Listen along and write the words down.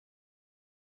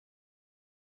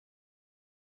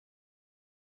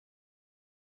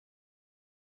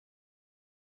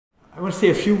I want to say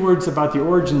a few words about the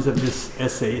origins of this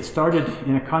essay. It started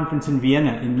in a conference in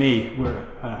Vienna in May, where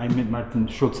I met Martin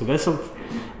Schulze-Wessel,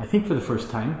 I think for the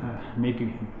first time.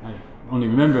 Maybe I only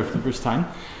remember it for the first time.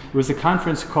 It was a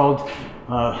conference called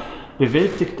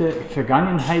Bewältigte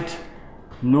Vergangenheit,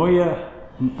 neue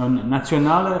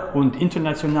nationale und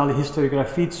internationale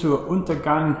Historiographie zur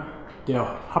Untergang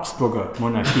der Habsburger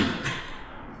Monarchie,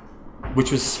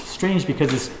 which was strange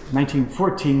because it's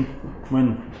 1914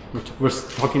 when we're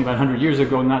talking about 100 years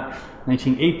ago, not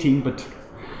 1918,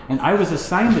 and I was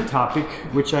assigned a topic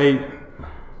which I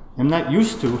am not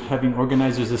used to, having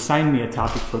organizers assign me a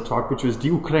topic for a talk, which was Die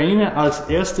Ukraine als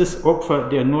erstes Opfer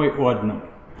der Neuordnung.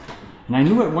 And I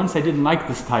knew at once I didn't like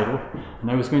this title, and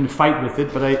I was going to fight with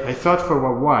it, but I thought for a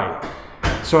while why.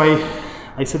 So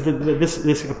I said that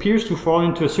this appears to fall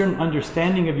into a certain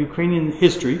understanding of Ukrainian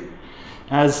history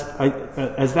as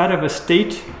that of a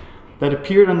state that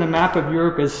appeared on the map of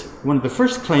Europe as one of the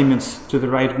first claimants to the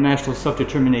right of national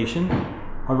self-determination,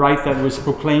 a right that was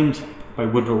proclaimed by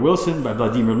Woodrow Wilson, by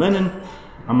Vladimir Lenin,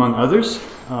 among others,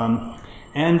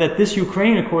 and that this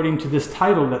Ukraine, according to this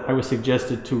title that I was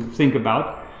suggested to think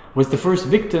about, was the first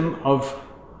victim of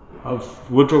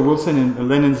Woodrow Wilson and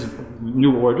Lenin's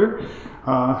New Order,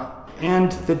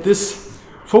 and that this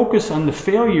focus on the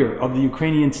failure of the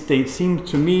Ukrainian state seemed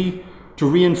to me to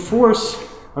reinforce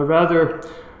a rather,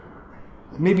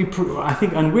 maybe I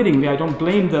think unwittingly, I don't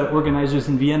blame the organizers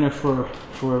in Vienna for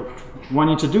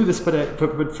wanting to do this,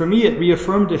 but for me it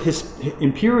reaffirmed the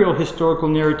imperial historical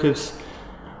narratives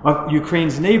of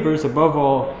Ukraine's neighbors, above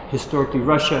all historically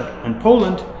Russia and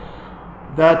Poland,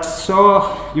 that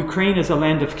saw Ukraine as a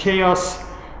land of chaos,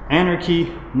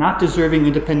 anarchy, not deserving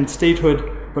independent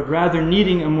statehood, but rather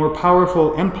needing a more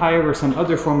powerful empire or some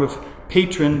other form of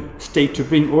patron state to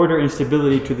bring order and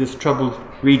stability to this troubled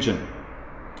region.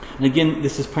 And again,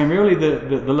 this is primarily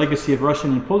the legacy of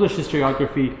Russian and Polish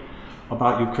historiography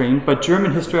about Ukraine, but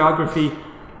German historiography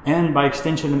and by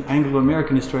extension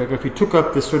Anglo-American historiography took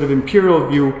up this sort of imperial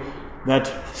view that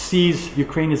sees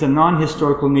Ukraine as a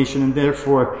non-historical nation and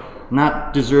therefore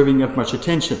not deserving of much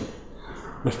attention.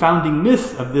 The founding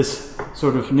myth of this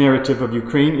sort of narrative of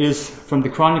Ukraine is from the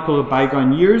Chronicle of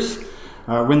Bygone Years,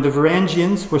 when the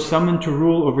Varangians were summoned to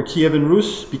rule over Kiev and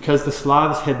Rus because the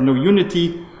Slavs had no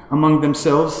unity among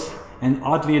themselves. And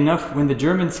oddly enough, when the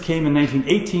Germans came in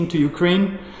 1918 to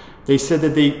Ukraine, they said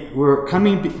that they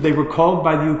were called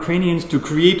by the Ukrainians to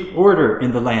create order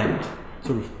in the land,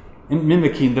 sort of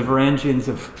mimicking the Varangians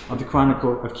of the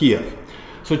Chronicle of Kiev.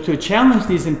 So to challenge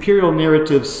these imperial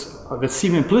narratives that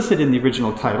seem implicit in the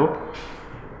original title,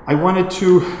 I wanted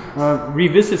to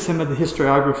revisit some of the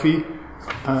historiography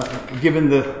given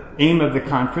the aim of the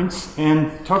conference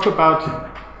and talk about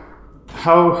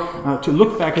how to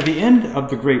look back at the end of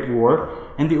the Great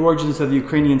War and the origins of the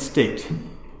Ukrainian state.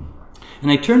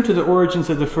 And I turned to the origins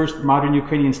of the first modern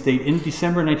Ukrainian state in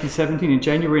December 1917 and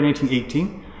January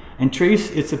 1918 and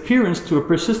trace its appearance to a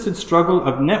persistent struggle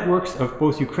of networks of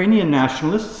both Ukrainian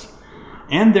nationalists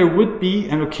and their would-be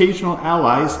and occasional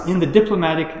allies in the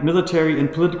diplomatic, military,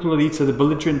 and political elites of the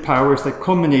belligerent powers that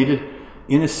culminated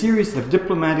in a series of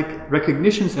diplomatic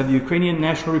recognitions of the Ukrainian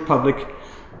National Republic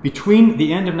between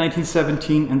the end of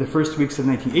 1917 and the first weeks of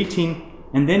 1918,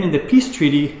 and then in the peace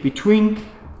treaty between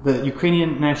the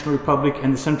Ukrainian National Republic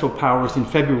and the Central Powers on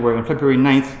February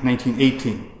 9th,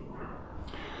 1918.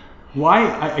 Why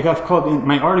I have called in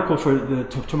my article for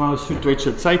tomorrow's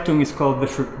Süddeutsche Zeitung is called the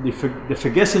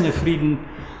Vergessene Frieden,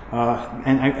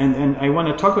 and I want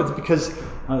to talk about it because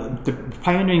the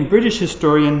pioneering British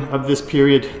historian of this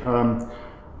period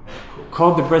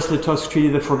called the Brest-Litovsk Treaty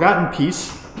the Forgotten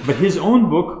Peace, but his own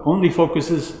book only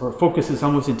focuses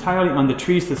almost entirely on the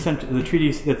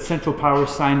treaties that Central Powers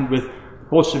signed with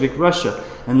Bolshevik Russia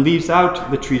and leaves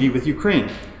out the treaty with Ukraine.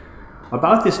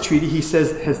 About this treaty, he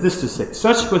has this to say: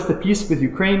 such was the peace with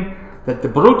Ukraine that the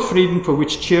Brotfrieden for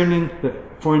which Czernin, the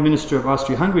foreign minister of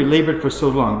Austria-Hungary, labored for so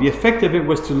long. The effect of it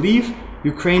was to leave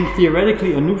Ukraine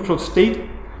theoretically a neutral state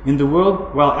in the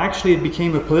world, while actually it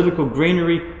became a political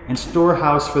granary and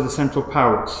storehouse for the Central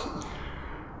Powers.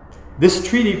 This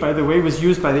treaty, by the way, was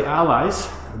used by the Allies,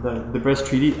 the Brest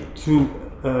Treaty,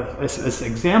 as an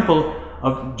example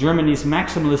of Germany's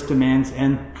maximalist demands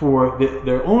and for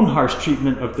their own harsh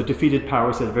treatment of the defeated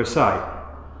powers at Versailles.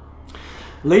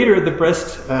 Later, the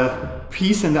Brest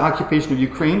peace and the occupation of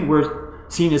Ukraine were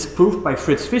seen as proof by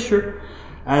Fritz Fischer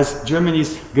as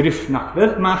Germany's Griff nach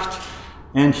Weltmacht,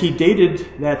 and he dated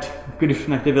that Griff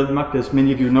nach der Weltmacht, as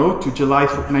many of you know, to July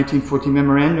 1940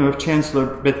 memorandum of Chancellor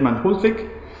Bethmann-Holtwig.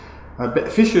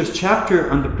 Fischer's chapter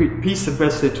on the Peace of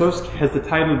Brest-Litovsk has the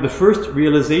title "The First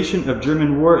Realization of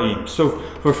German War Aims." So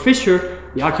for Fischer,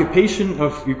 the occupation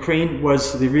of Ukraine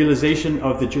was the realization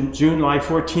of the July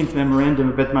 14th memorandum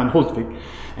of Bethmann-Holtwig,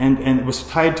 and it was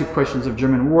tied to questions of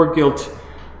German war guilt.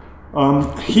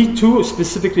 He too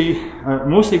specifically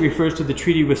mostly refers to the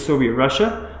treaty with Soviet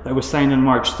Russia that was signed on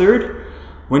March 3rd.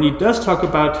 When he does talk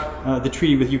about the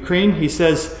treaty with Ukraine, he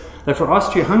says that for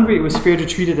Austria-Hungary it was fair to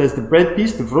treat it as the bread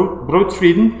peace, the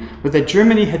Brotfrieden, but that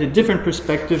Germany had a different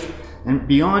perspective, and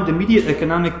beyond immediate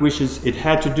economic wishes, it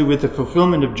had to do with the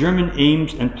fulfillment of German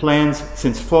aims and plans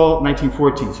since fall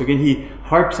 1914. So again, he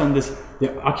harps on this.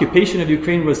 The occupation of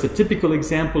Ukraine was the typical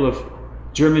example of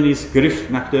Germany's Griff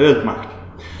nach der Weltmacht.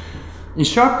 In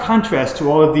sharp contrast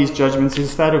to all of these judgments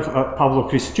is that of Pavlo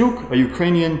Christiuk, a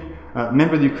Ukrainian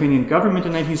member of the Ukrainian government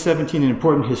in 1917, an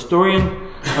important historian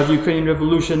of the Ukrainian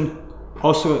Revolution,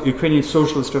 also a Ukrainian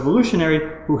socialist revolutionary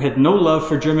who had no love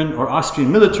for German or Austrian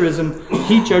militarism.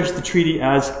 He judged the treaty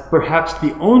as perhaps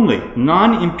the only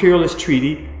non-imperialist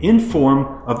treaty in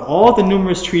form of all the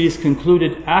numerous treaties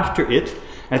concluded after it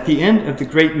at the end of the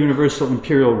Great Universal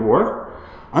Imperial War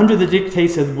under the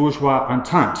dictates of the bourgeois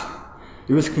entente.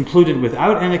 It was concluded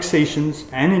without annexations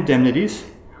and indemnities.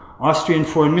 Austrian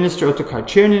Foreign Minister Ottokar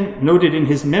Czernin noted in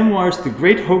his memoirs the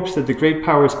great hopes that the great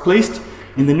powers placed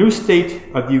in the new state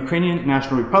of the Ukrainian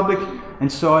National Republic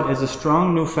and saw it as a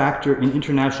strong new factor in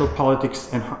international politics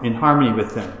and in harmony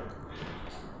with them.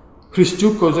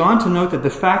 Christuk goes on to note that the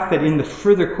fact that in the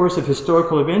further course of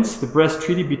historical events, the Brest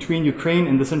Treaty between Ukraine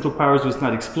and the Central Powers was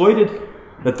not exploited,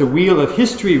 that the wheel of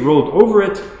history rolled over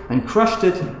it and crushed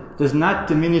it, does not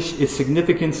diminish its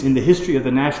significance in the history of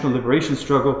the national liberation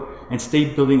struggle and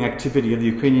state-building activity of the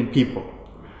Ukrainian people.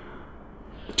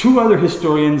 Two other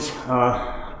historians,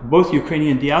 both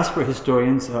Ukrainian diaspora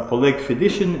historians, Oleg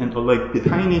Fedishin and Oleg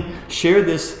Pithainy, share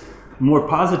this more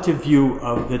positive view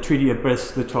of the Treaty of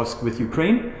Brest-Litovsk with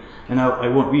Ukraine. And I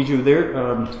won't read you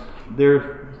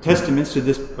their testaments to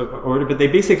this order, but they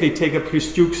basically take up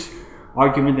Christuk's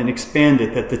argument and expand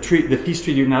it, that the peace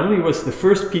treaty not only was the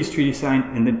first peace treaty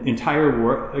signed in the entire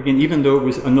war, again, even though it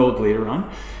was annulled later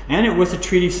on, and it was a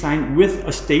treaty signed with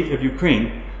a state of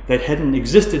Ukraine that hadn't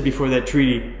existed before that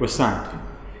treaty was signed.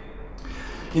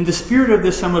 In the spirit of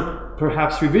this somewhat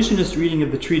perhaps revisionist reading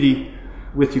of the treaty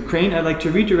with Ukraine, I'd like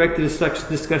to redirect this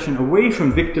discussion away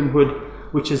from victimhood,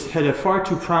 which has had a far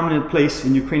too prominent place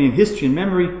in Ukrainian history and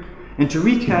memory, and to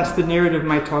recast the narrative of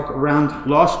my talk around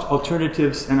lost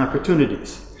alternatives and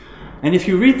opportunities. And if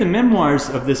you read the memoirs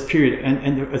of this period,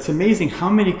 and it's amazing how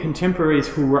many contemporaries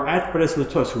who were at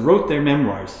Brest-Litovsk wrote their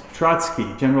memoirs: Trotsky,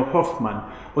 General Hoffmann,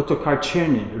 Ottokar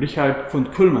Czernin, Richard von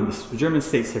Kuhlmann, the German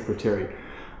state secretary,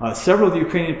 several of the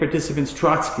Ukrainian participants,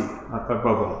 Trotsky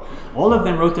above all of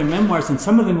them wrote their memoirs, and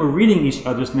some of them were reading each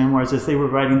other's memoirs as they were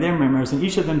writing their memoirs, and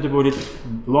each of them devoted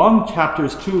long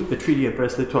chapters to the Treaty of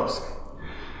Brest-Litovsk.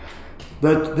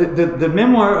 The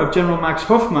memoir of General Max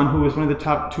Hoffmann, who was one of the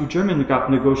top two German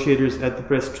negotiators at the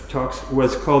Brest talks,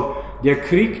 was called Der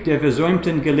Krieg der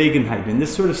versäumten Gelegenheit. And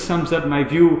this sort of sums up my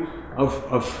view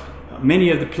of many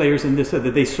of the players in this,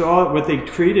 that they saw what they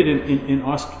created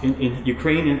in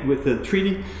Ukraine with the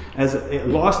treaty as a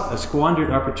lost, a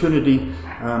squandered opportunity.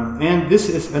 And this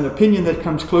is an opinion that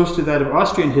comes close to that of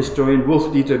Austrian historian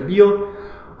Wolf-Dieter Biel,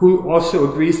 who also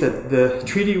agrees that the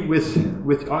treaty with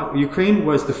Ukraine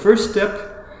was the first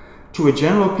step to a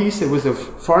general peace. It was of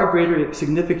far greater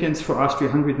significance for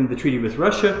Austria-Hungary than the treaty with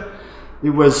Russia.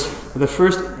 It was the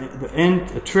first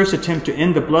attempt to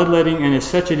end the bloodletting, and as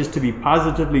such it is to be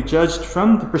positively judged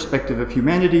from the perspective of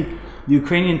humanity. The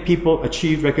Ukrainian people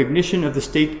achieved recognition of the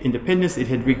state independence it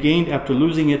had regained after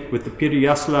losing it with the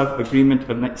Pereyaslav Agreement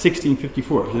of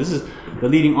 1654. So this is the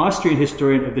leading Austrian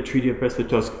historian of the Treaty of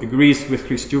Brest-Litovsk, agrees with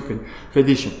Christuk and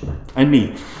Fedishin, and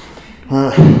me,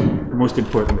 most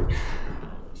importantly.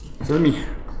 So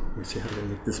let's see how to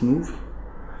make this move.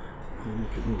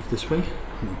 Make it move this way.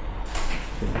 No.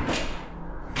 Okay.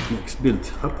 Next,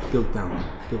 build up, build down,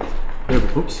 build. There we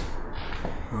go. Oops.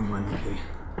 Wrong one. Okay.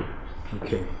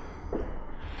 Okay.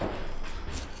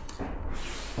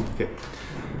 Okay.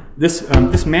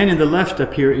 This man in the left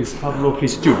up here is Pavlo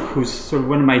Christuk, who's sort of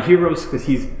one of my heroes, because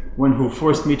he's one who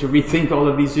forced me to rethink all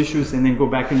of these issues and then go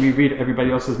back and reread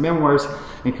everybody else's memoirs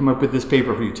and come up with this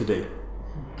paper for you today.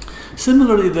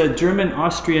 Similarly, the German,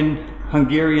 Austrian,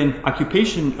 Hungarian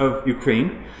occupation of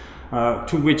Ukraine,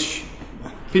 to which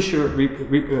Fischer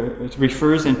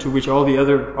refers and to which all the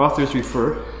other authors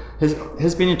refer,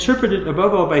 has been interpreted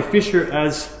above all by Fischer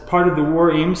as part of the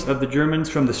war aims of the Germans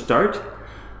from the start.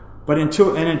 But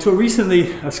until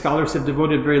recently, scholars have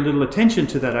devoted very little attention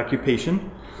to that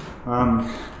occupation.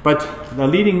 But the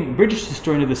leading British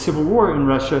historian of the Civil War in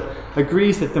Russia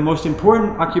agrees that the most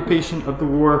important occupation of the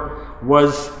war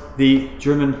was the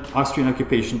German-Austrian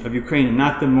occupation of Ukraine, and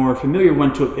not the more familiar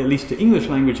one, to at least to English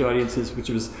language audiences, which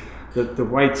was the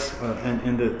whites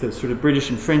and the sort of British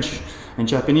and French and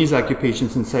Japanese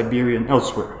occupations in Siberia and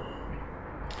elsewhere.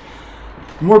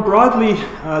 More broadly,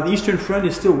 the Eastern Front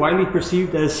is still widely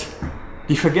perceived as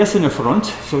die vergessene Front.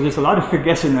 So there's a lot of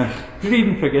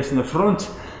vergessene Front,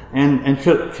 and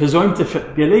versäumte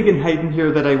Gelegenheiten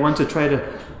here that I want to try to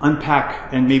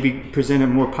unpack and maybe present a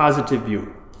more positive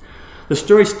view. The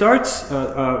story starts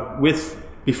with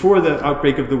before the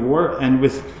outbreak of the war, and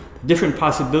with different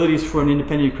possibilities for an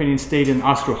independent Ukrainian state in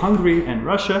Austro-Hungary and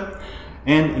Russia.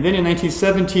 And then in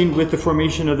 1917, with the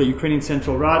formation of the Ukrainian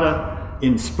Central Rada,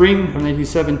 in spring of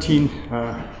 1917,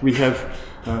 we have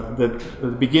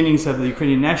the beginnings of the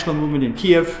Ukrainian national movement in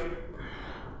Kiev.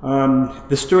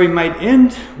 The story might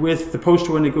end with the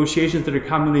post-war negotiations that are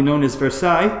commonly known as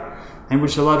Versailles, and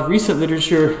which a lot of recent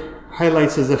literature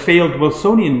highlights as a failed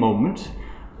Wilsonian moment,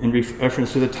 in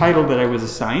reference to the title that I was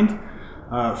assigned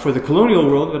for the colonial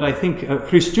world. But I think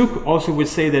Christiuk also would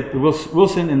say that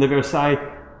Wilson and the Versailles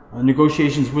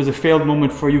negotiations was a failed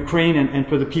moment for Ukraine and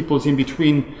for the peoples in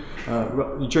between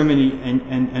Germany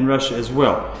and Russia as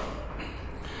well.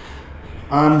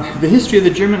 The history of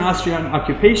the German-Austrian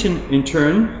occupation, in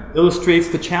turn, illustrates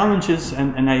the challenges,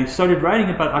 and I started writing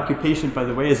about occupation, by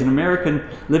the way, as an American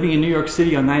living in New York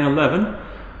City on 9/11,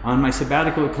 on my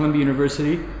sabbatical at Columbia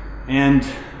University, and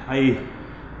I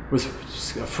was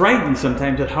frightened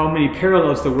sometimes at how many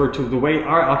parallels there were to the way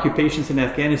our occupations in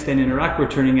Afghanistan and Iraq were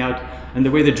turning out, and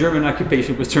the way the German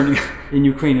occupation was turning out in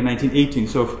Ukraine in 1918.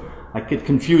 So I get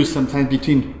confused sometimes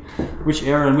between which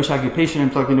era and which occupation I'm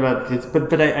talking about.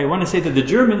 But I want to say that the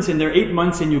Germans, in their 8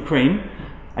 months in Ukraine,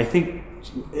 I think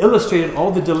illustrated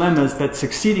all the dilemmas that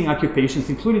succeeding occupations,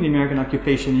 including the American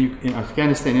occupation in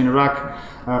Afghanistan and Iraq,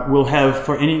 will have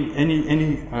for any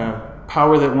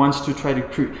power that wants to try to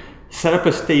set up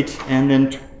a state and then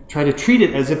try to treat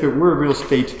it as if it were a real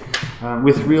state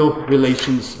with real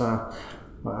relations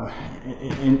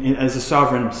as a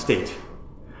sovereign state.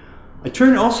 I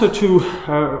turn also to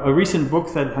a recent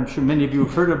book that I'm sure many of you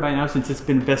have heard of by now, since it's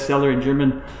been a bestseller in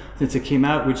German since it came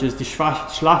out, which is Die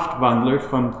Schlachtwandler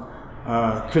from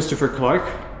Christopher Clark,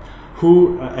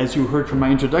 who, as you heard from my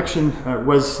introduction,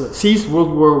 sees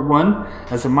World War I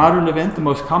as a modern event, the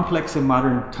most complex of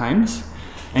modern times.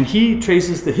 And he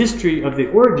traces the history of the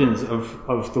origins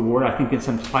of the war, I think in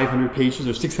some 500 pages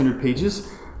or 600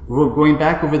 pages, going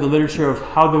back over the literature of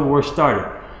how the war started.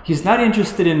 He's not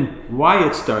interested in why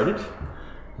it started,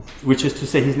 which is to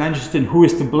say he's not interested in who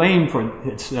is to blame for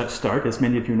its start, as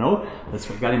many of you know. That's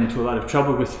what got him into a lot of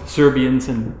trouble with Serbians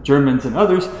and Germans and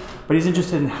others, but he's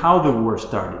interested in how the war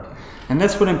started. And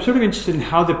that's what I'm sort of interested in,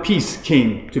 how the peace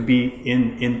came to be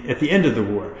at the end of the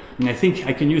war. And I think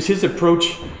I can use his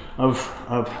approach of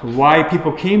why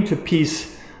people came to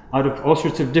peace out of all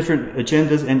sorts of different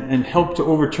agendas and help to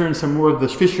overturn some more of the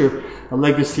Fischer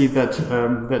legacy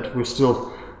that we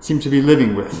still seem to be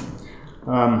living with.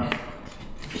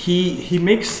 He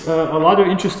makes a lot of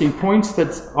interesting points that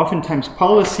oftentimes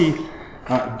policy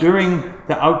during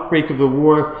the outbreak of the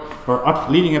war, or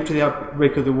leading up to the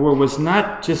outbreak of the war, was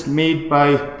not just made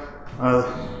by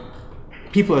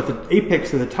people at the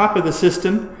apex, at the top of the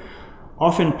system.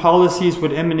 Often policies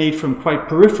would emanate from quite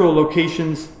peripheral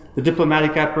locations, the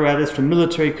diplomatic apparatus, from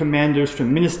military commanders,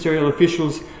 from ministerial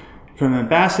officials, from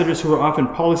ambassadors who were often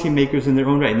policymakers in their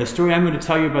own right. And the story I'm going to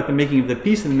tell you about the making of the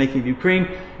peace and the making of Ukraine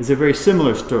is a very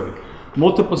similar story.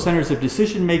 Multiple centers of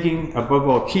decision-making, above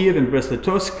all Kiev and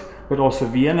Brest-Litovsk, but also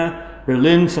Vienna,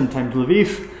 Berlin, sometimes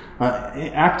Lviv,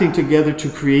 acting together to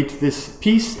create this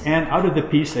peace, and out of the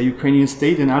peace a Ukrainian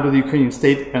state, and out of the Ukrainian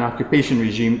state an occupation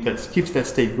regime that keeps that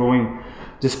state going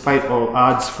despite all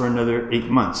odds for another 8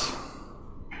 months.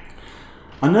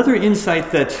 Another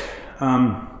insight that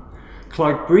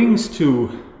Clark brings to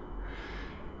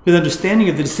his understanding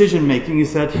of the decision-making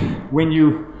is that when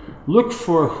you look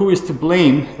for who is to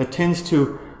blame, it tends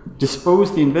to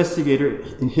dispose the investigator,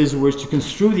 in his words, to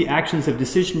construe the actions of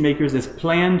decision-makers as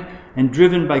planned and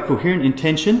driven by coherent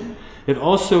intention. It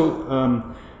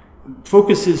also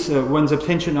focuses one's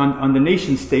attention on the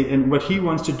nation-state, and what he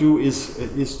wants to do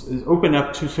is open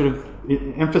up to sort of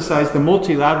emphasize the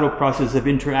multilateral process of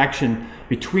interaction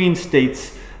between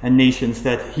states and nations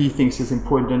that he thinks is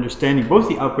important to understanding both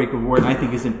the outbreak of war, and I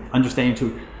think is an understanding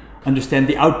to understand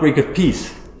the outbreak of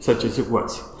peace, such as it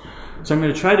was. So I'm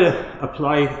going to try to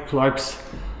apply Clark's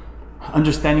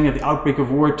understanding of the outbreak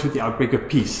of war to the outbreak of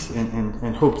peace,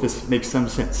 and hope this makes some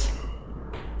sense.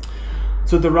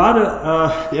 So the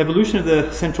Rada, the evolution of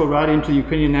the Central Rada into the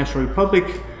Ukrainian National Republic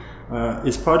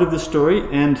is part of the story,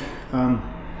 and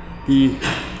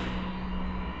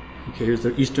Okay, here's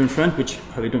the Eastern Front, which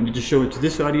I don't need to show it to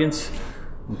this audience.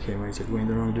 Okay, why is it going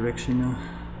the wrong direction now?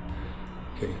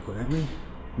 Okay, go that way.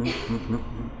 No.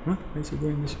 Why is it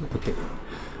going this way? Okay,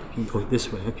 you can go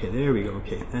this way. Okay, there we go.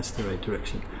 Okay, that's the right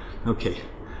direction. Okay.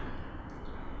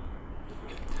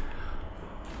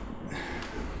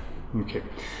 Okay.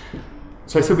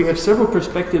 So I said we have several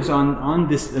perspectives on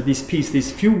this piece,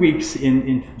 these few weeks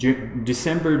in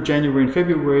December, January, and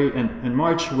February, and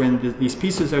March when these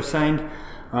pieces are signed.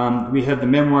 We have the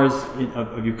memoirs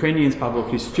of Ukrainians, Pavel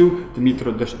Christyuk,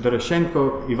 Dmitro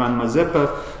Doroshenko, Ivan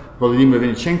Mazepa, Volodymyr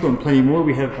Vinnichenko, and plenty more.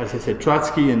 We have, as I said,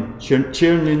 Trotsky and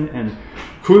Chernin and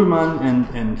Kuhlmann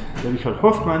and Richard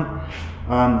Hoffmann.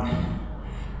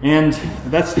 And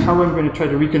that's how I'm going to try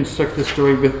to reconstruct the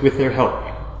story with their help.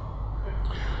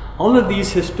 All of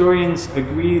these historians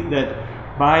agree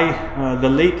that by the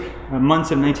late months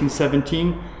of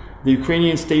 1917, the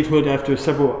Ukrainian statehood, after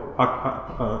several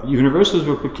universals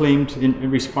were proclaimed in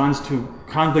response to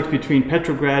conflict between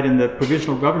Petrograd and the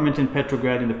provisional government in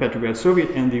Petrograd and the Petrograd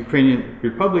Soviet and the Ukrainian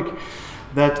Republic,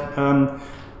 that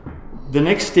the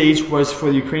next stage was for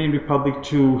the Ukrainian Republic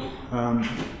to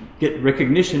get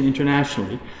recognition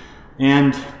internationally.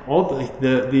 And all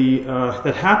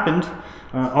that happened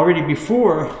already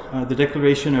before the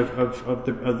declaration of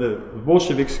the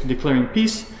Bolsheviks declaring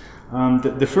peace.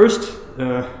 The first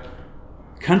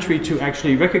country to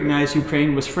actually recognize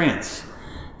Ukraine was France.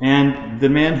 And the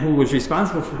man who was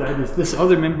responsible for that is this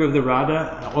other member of the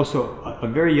Rada, also a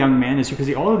very young man. As you can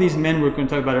see, all of these men we're going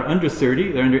to talk about are under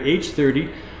 30, they're under age 30.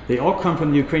 They all come from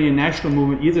the Ukrainian national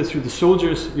movement, either through the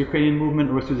soldiers' Ukrainian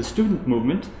movement or through the student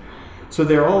movement. So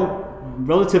they're all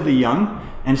relatively young,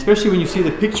 and especially when you see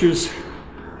the pictures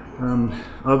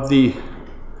of the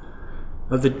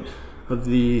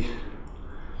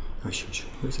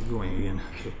where's it going again?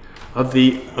 Okay. Of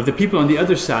the people on the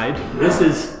other side. This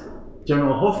is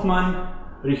General Hoffmann,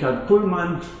 Richard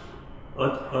Kuhlmann,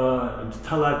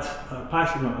 Talat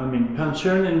Pasha,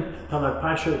 Chernin, Talat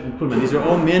Pasha, and Kuhlmann. These are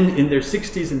all men in their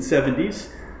 60s and 70s,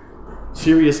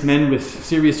 serious men with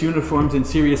serious uniforms and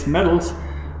serious medals,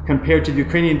 compared to the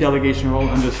Ukrainian delegation who are all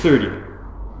under 30.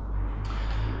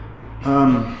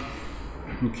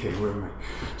 Okay, where am I?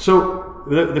 So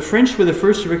the French were the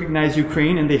first to recognize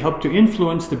Ukraine, and they helped to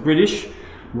influence the British.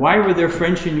 Why were there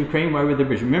French in Ukraine? Why were there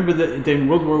British? Remember that in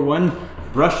World War I,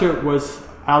 Russia was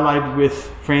allied with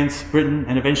France, Britain,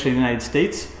 and eventually the United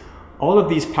States. All of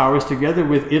these powers, together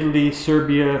with Italy,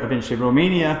 Serbia, eventually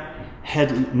Romania,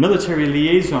 had military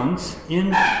liaisons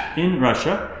in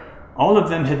Russia. All of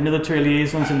them had military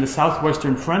liaisons in the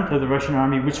southwestern front of the Russian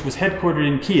army, which was headquartered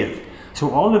in Kiev. So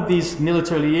all of these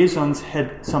military liaisons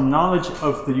had some knowledge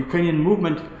of the Ukrainian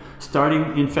movement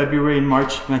starting in February and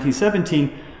March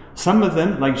 1917. Some of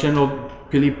them, like General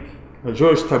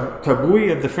Georges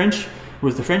Tabouy of the French, who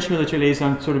was the French military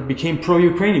liaison, sort of became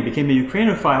pro-Ukrainian, became a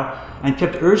Ukrainophile, and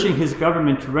kept urging his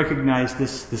government to recognize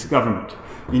this government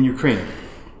in Ukraine.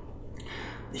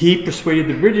 He persuaded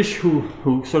the British, who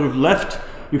sort of left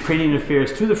Ukrainian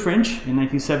affairs to the French in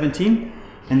 1917,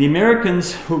 and the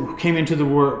Americans, who came into the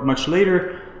war much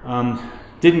later,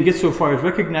 didn't get so far as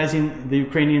recognizing the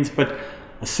Ukrainians, but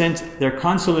sent their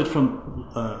consulate from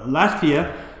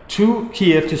Latvia to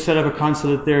Kiev to set up a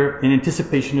consulate there in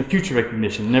anticipation of future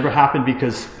recognition. It never happened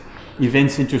because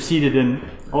events interceded and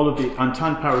all of the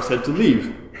Entente powers had to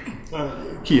leave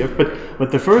Kiev.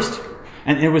 But the first,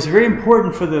 and it was very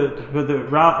important for the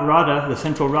Rada, the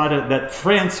Central Rada, that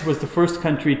France was the first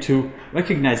country to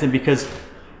recognize them, because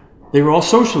they were all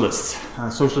socialists,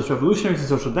 socialist revolutionaries and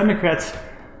social democrats.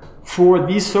 For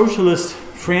these socialists,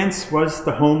 France was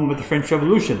the home of the French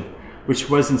Revolution, which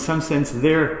was in some sense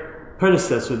their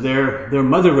predecessor, their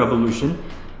mother revolution.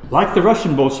 Like the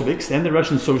Russian Bolsheviks and the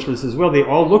Russian socialists as well, they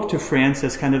all looked to France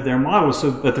as kind of their model. So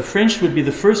that the French would be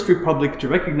the first republic to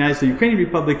recognize the Ukrainian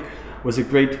Republic was a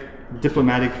great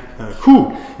diplomatic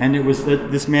coup. And it was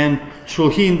this man,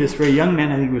 Shulgin, this very young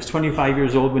man, I think he was 25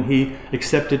 years old when he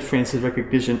accepted France's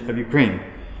recognition of Ukraine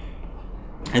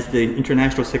as the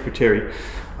international secretary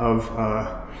of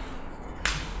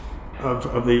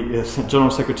the General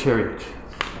Secretariat.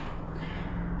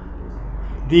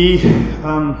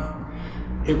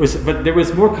 But there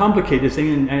was more complicated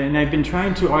thing, and I've been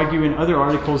trying to argue in other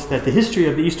articles that the history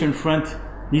of the Eastern Front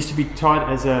needs to be taught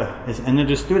and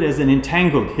understood as an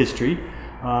entangled history.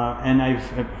 And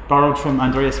I've borrowed from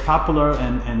Andreas Kappeler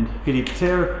and Philipp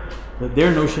Ter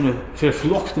their notion of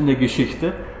verflochtene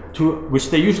Geschichte, which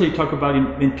they usually talk about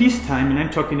in peacetime, and I'm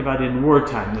talking about in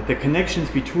wartime, that the connections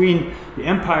between the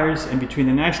empires and between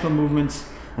the national movements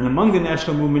and among the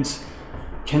national movements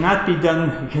cannot be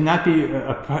done, cannot be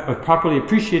properly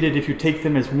appreciated if you take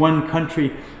them as one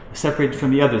country separated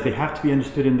from the others. They have to be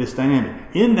understood in this dynamic.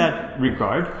 In that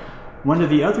regard, one of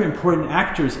the other important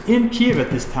actors in Kiev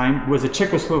at this time was a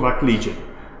Czechoslovak legion.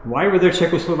 Why were there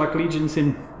Czechoslovak legions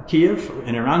in Kiev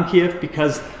and around Kiev?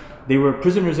 Because they were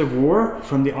prisoners of war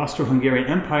from the Austro-Hungarian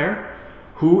Empire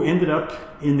who ended up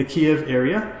in the Kiev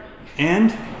area,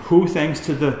 and who, thanks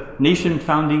to the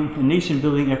nation-founding and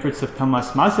nation-building efforts of Thomas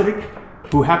Masaryk,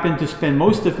 who happened to spend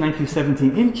most of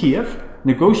 1917 in Kiev,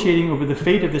 negotiating over the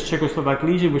fate of this Czechoslovak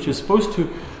legion, which was supposed to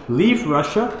leave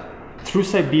Russia through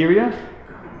Siberia,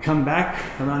 come back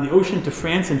around the ocean to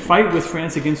France, and fight with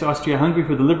France against Austria-Hungary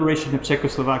for the liberation of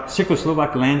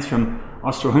Czechoslovak lands from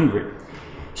Austro-Hungary.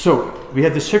 So we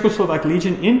had the Czechoslovak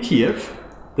legion in Kiev,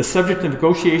 the subject of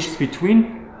negotiations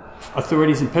between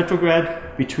authorities in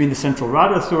Petrograd, between the Central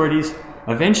Rada authorities,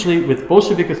 eventually with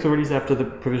Bolshevik authorities after the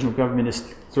provisional government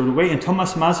is thrown away, and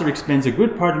Thomas Masaryk spends a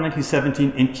good part of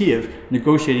 1917 in Kiev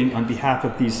negotiating on behalf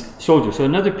of these soldiers. So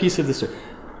another piece of this.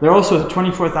 There are also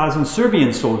 24,000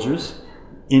 Serbian soldiers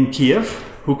in Kiev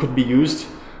who could be used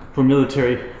for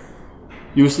military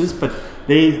uses, but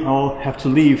they all have to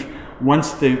leave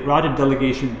once the Rada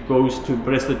delegation goes to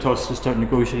Brest-Litovsk to start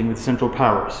negotiating with the Central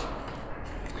Powers.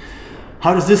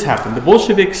 How does this happen? The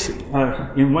Bolsheviks,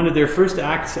 in one of their first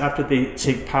acts after they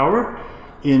take power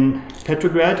in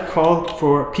Petrograd, call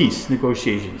for peace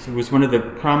negotiations. It was one of the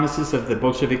promises of the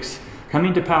Bolsheviks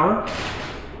coming to power.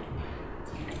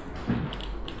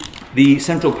 The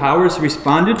Central Powers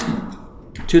responded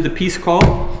to the peace call.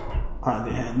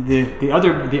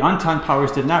 The Entente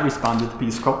powers did not respond to the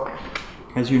peace call,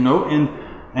 as you know,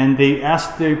 and they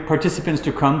asked the participants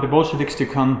to come, the Bolsheviks to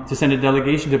come, to send a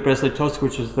delegation to Brest-Litovsk,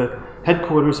 which is the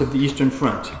headquarters of the Eastern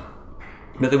Front.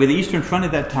 By the way, the Eastern Front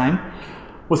at that time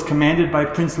was commanded by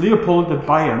Prince Leopold of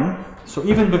Bayern, so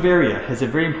even Bavaria has a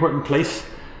very important place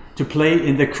to play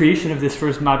in the creation of this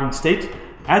first modern state.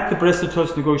 At the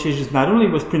Brest-Litovsk negotiations, not only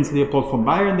was Prince Leopold von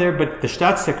Bayern there, but the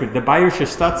Staatssekretär, the Bayerische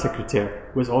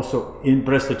Staatssekretär, was also in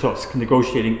Brest-Litovsk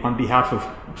negotiating on behalf of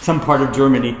some part of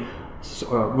Germany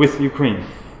with Ukraine.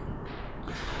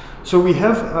 So we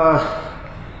have,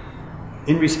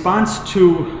 in response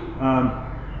to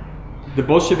the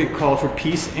Bolshevik call for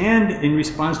peace, and in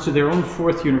response to their own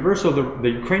Fourth Universal, the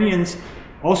Ukrainians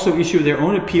also issue their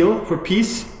own appeal for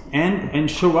peace and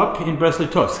show up in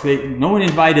Brest-Litovsk. No one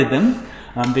invited them.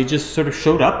 They just sort of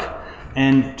showed up,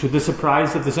 and to the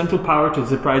surprise of the Central Power, to the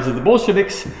surprise of the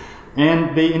Bolsheviks,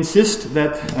 and they insist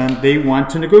that they want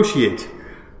to negotiate.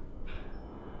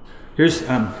 Here's,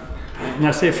 now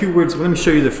I'll say a few words. Let me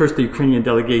show you the Ukrainian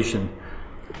delegation.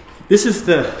 This is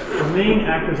the main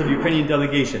actors of the Ukrainian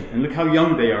delegation, and look how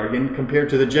young they are, again, compared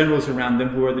to the generals around them,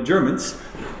 who are the Germans.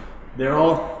 They're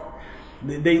all,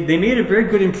 they made a very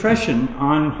good impression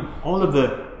on all of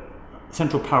the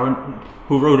Central Power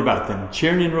who wrote about them.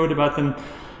 Chernin wrote about them,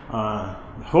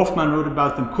 Hoffmann wrote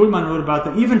about them, Kuhlmann wrote about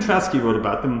them, even Trotsky wrote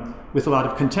about them with a lot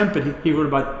of contempt, but he wrote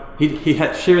about, he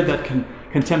had shared that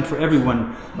contempt for every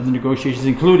one of the negotiations,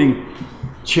 including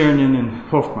Chernin and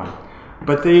Hoffmann.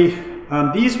 But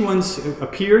these ones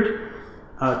appeared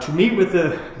to meet with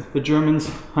the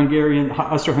Germans,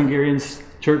 Austro-Hungarians,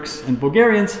 Turks, and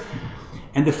Bulgarians,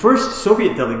 and the first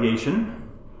Soviet delegation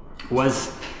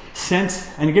was sent,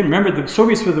 and again, remember, the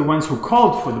Soviets were the ones who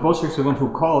called for, the Bolsheviks were the ones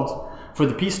who called for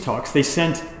the peace talks. They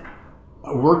sent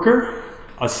a worker,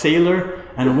 a sailor,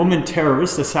 and a woman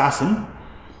terrorist assassin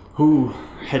who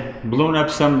had blown up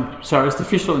some Tsarist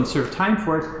official and served time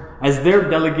for it as their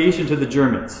delegation to the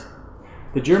Germans.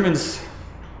 The Germans,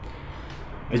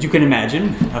 as you can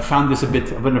imagine, found this a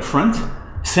bit of an affront,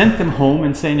 sent them home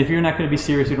and saying, if you're not going to be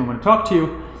serious, we don't want to talk to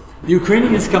you. The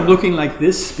Ukrainians come looking like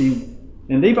this,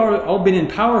 and they've all been in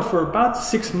power for about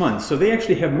 6 months, so they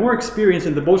actually have more experience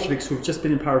than the Bolsheviks, who've just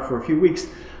been in power for a few weeks.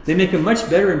 They make a much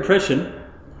better impression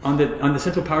on the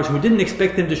Central Powers, who didn't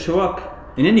expect them to show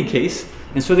up in any case,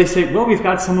 and so they say, well, we've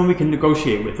got someone we can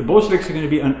negotiate with. The Bolsheviks are going to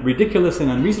be ridiculous and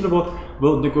unreasonable,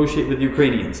 we'll negotiate with the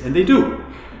Ukrainians, and they do.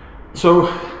 So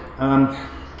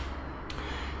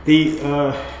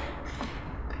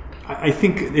I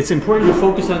think it's important to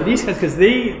focus on these guys, because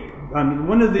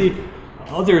one of the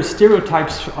other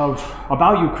stereotypes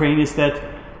about Ukraine is that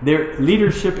their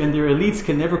leadership and their elites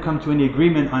can never come to any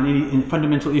agreement on any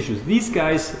fundamental issues. These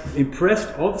guys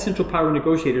impressed all the Central Power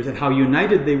negotiators at how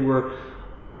united they were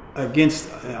against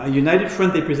a united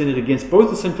front they presented against both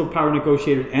the Central Power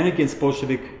negotiators and against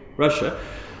Bolshevik Russia.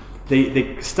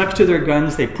 They stuck to their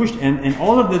guns, they pushed, and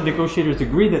all of the negotiators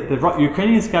agreed that the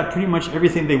Ukrainians got pretty much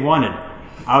everything they wanted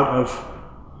out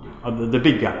of the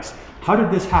big guys. How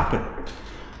did this happen?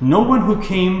 No one who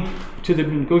came to the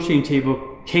negotiating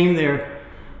table came there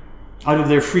out of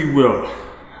their free will,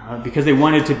 because they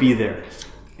wanted to be there.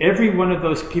 Every one of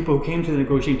those people who came to the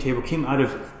negotiating table came out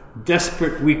of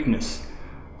desperate weakness.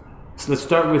 So let's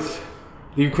start with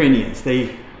the Ukrainians.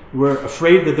 They were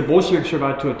afraid that the Bolsheviks were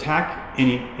about to attack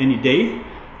any day,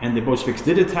 and the Bolsheviks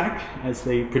did attack, as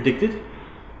they predicted.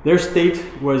 Their state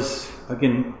was,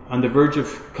 again, on the verge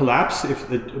of collapse if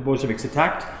the Bolsheviks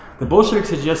attacked. The Bolsheviks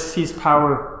had just seized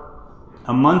power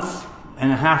a month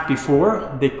and a half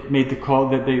before they made the call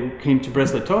that they came to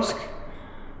Brest-Litovsk.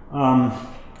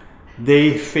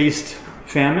 They faced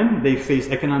famine, they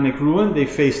faced economic ruin, they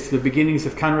faced the beginnings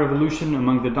of counter-revolution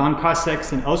among the Don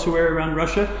Cossacks and elsewhere around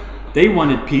Russia. They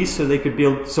wanted peace so they could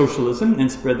build socialism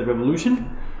and spread the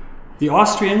revolution. The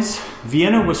Austrians,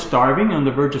 Vienna was starving, on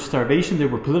the verge of starvation. There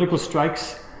were political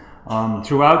strikes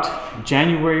throughout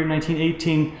January of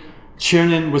 1918.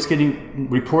 Czernin was getting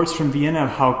reports from Vienna of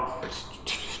how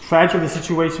tragic the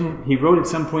situation. He wrote at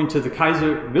some point to the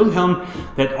Kaiser Wilhelm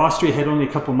that Austria had only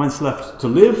a couple months left to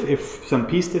live if some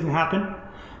peace didn't happen.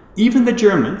 Even the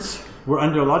Germans were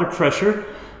under a lot of pressure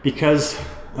because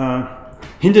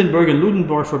Hindenburg and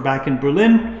Ludendorff were back in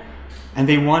Berlin, and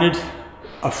they wanted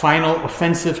a final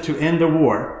offensive to end the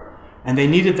war. And they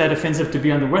needed that offensive to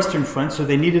be on the Western Front, so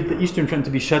they needed the Eastern Front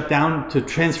to be shut down to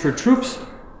transfer troops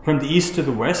from the East to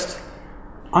the West.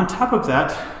 On top of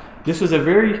that, this was a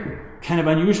very kind of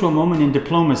unusual moment in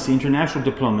diplomacy, international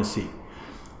diplomacy.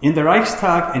 In the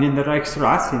Reichstag and in the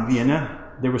Reichsrat in Vienna,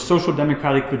 there were social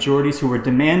democratic majorities who were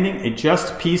demanding a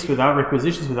just peace without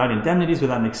requisitions, without indemnities,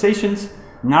 without annexations,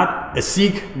 not a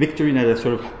Sieg victory, not a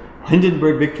sort of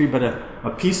Hindenburg victory, but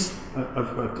a peace,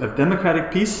 of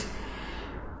democratic peace.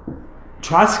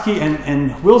 Trotsky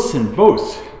and Wilson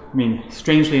both, I mean,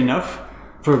 strangely enough,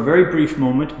 for a very brief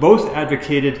moment, both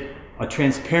advocated a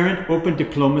transparent, open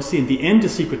diplomacy and the end to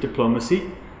secret diplomacy.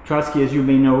 Trotsky, as you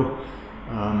may know,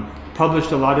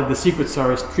 published a lot of the secret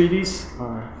Tsarist treaties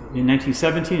in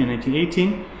 1917 and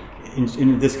 1918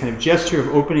 in this kind of gesture of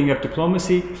opening up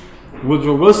diplomacy.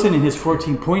 Woodrow Wilson, in his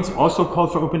 14 points, also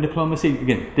called for open diplomacy.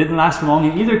 Again, didn't last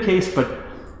long in either case, but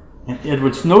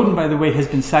Edward Snowden, by the way, has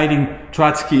been citing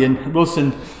Trotsky and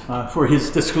Wilson for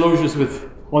his disclosures with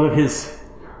all of his,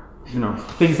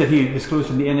 things that he disclosed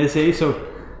from the NSA. So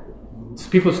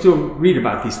people still read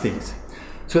about these things.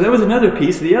 So that was another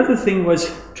piece. The other thing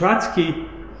was Trotsky,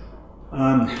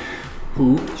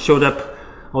 who showed up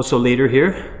also later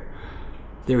here.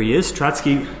 There he is.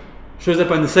 Trotsky shows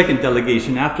up on the second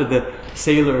delegation after the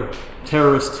sailor,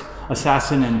 terrorist,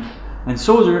 assassin, and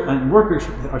soldier and workers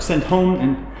are sent home,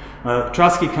 and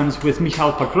Trotsky comes with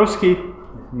Mikhail Pokrovsky.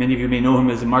 Many of you may know him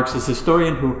as a Marxist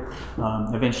historian who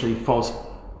eventually falls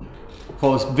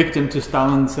victim to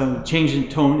Stalin's changing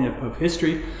tone of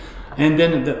history. And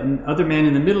then the other man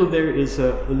in the middle there is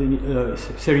Adolf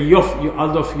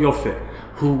Joffe,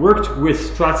 who worked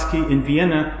with Trotsky in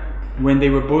Vienna when they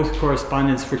were both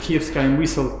correspondents for Kievskaya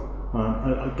Mysl,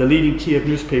 the leading Kiev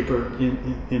newspaper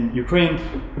in Ukraine.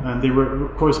 They were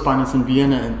correspondents in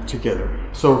Vienna together.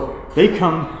 So they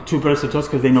come to Brest-Litovsk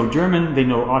because they know German, they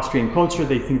know Austrian culture,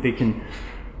 they think they can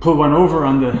pull one over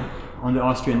on the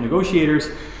Austrian negotiators.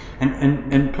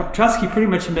 And Trotsky pretty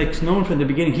much makes known from the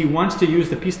beginning he wants to use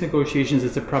the peace negotiations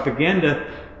as a propaganda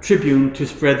tribune to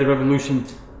spread the revolution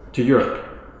to Europe.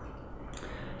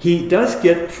 He does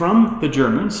get from the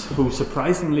Germans, who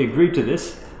surprisingly agreed to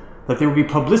this, that there will be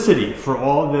publicity for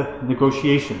all the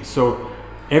negotiations. So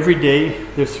every day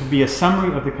there should be a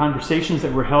summary of the conversations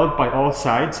that were held by all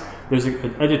sides. There's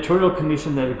an editorial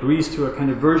commission that agrees to a kind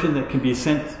of version that can be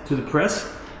sent to the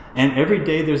press. And every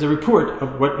day there's a report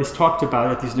of what is talked about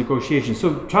at these negotiations.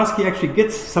 So Trotsky actually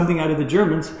gets something out of the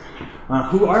Germans,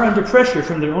 who are under pressure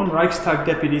from their own Reichstag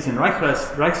deputies and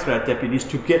Reichsrat deputies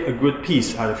to get a good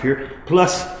peace out of here.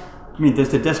 Plus, there's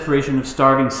the desperation of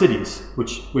starving cities,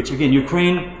 which again,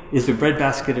 Ukraine is the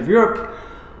breadbasket of Europe.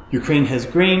 Ukraine has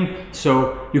grain,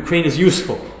 so Ukraine is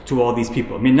useful to all these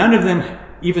people. None of them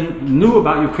even knew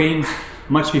about Ukraine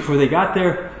much before they got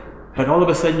there. But all of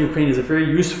a sudden, Ukraine is a very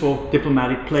useful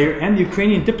diplomatic player, and the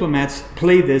Ukrainian diplomats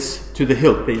play this to the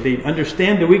hilt. They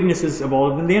understand the weaknesses of all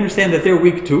of them. They understand that they're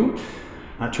weak too.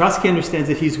 Trotsky understands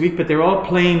that he's weak, but they're all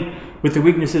playing with the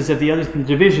weaknesses of the others and the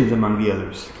divisions among the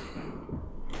others.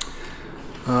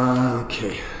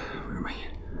 Okay, where am I?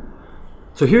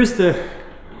 So here's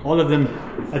all of them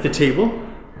at the table.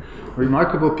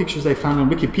 Remarkable pictures I found on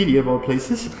Wikipedia of all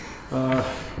places,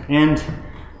 and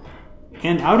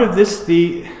out of this,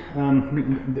 there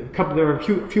are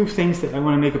a few things that I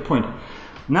want to make a point.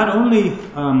 Not only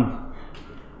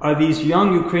are these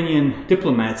young Ukrainian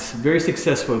diplomats very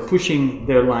successful at pushing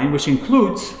their line, which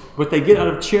includes what they get out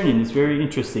of Czernin is very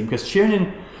interesting, because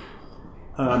Czernin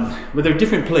but they're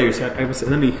different players.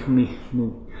 Let me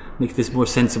make this more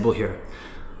sensible here.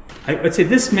 I'd say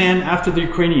this man, after the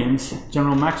Ukrainians,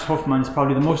 General Max Hoffman, is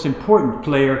probably the most important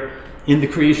player in the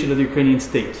creation of the Ukrainian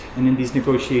state and in these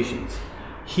negotiations.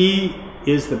 He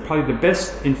is probably the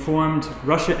best informed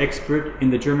Russia expert in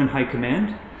the German High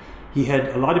Command. He had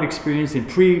a lot of experience in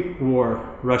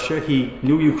pre-war Russia. He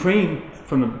knew Ukraine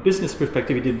from a business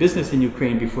perspective. He did business in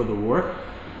Ukraine before the war.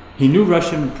 He knew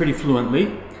Russian pretty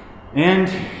fluently. And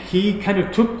he kind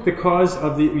of took the cause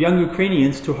of the young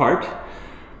Ukrainians to heart,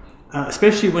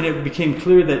 especially when it became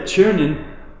clear that Czernin,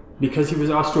 because he was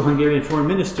Austro-Hungarian foreign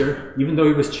minister, even though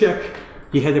he was Czech,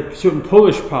 he had a certain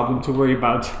Polish problem to worry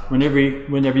about whenever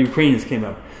Ukrainians came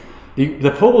up.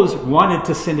 The Poles wanted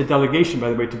to send a delegation, by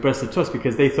the way, to Brest-Litovsk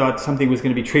because they thought something was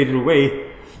going to be traded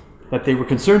away that they were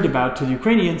concerned about to the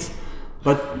Ukrainians,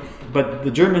 but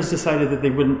the Germans decided that they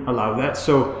wouldn't allow that.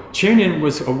 So Czernin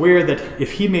was aware that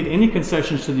if he made any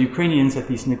concessions to the Ukrainians at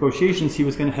these negotiations, he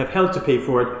was going to have hell to pay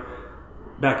for it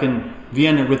back in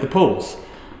Vienna with the Poles.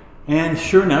 And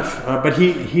sure enough, but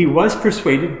he was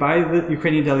persuaded by the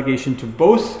Ukrainian delegation to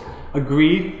both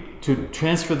agree to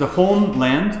transfer the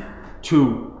homeland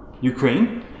to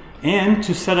Ukraine and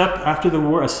to set up, after the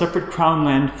war, a separate crown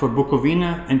land for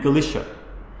Bukovina and Galicia,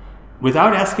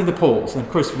 without asking the Poles. And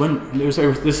of course, when this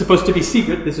is supposed to be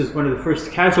secret, this is one of the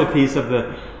first casualties of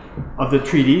the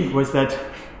treaty, was that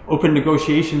open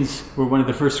negotiations were one of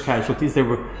the first casualties.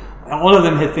 All of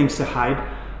them had things to hide.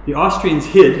 The Austrians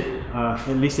hid,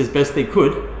 at least as best they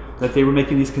could, that they were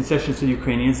making these concessions to the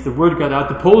Ukrainians. The word got out.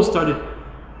 The Poles started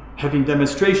having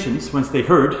demonstrations once they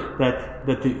heard that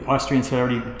the Austrians had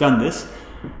already done this.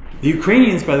 The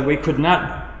Ukrainians, by the way, could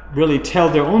not really tell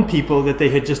their own people that they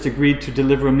had just agreed to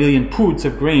deliver 1 million poods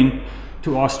of grain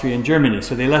to Austria and Germany.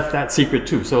 So they left that secret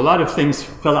too. So a lot of things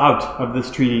fell out of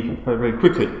this treaty very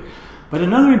quickly. But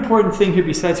another important thing here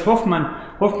besides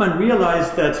Hoffman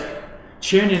realized that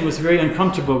Czernin was very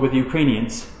uncomfortable with the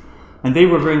Ukrainians, and they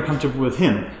were very uncomfortable with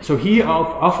him. So he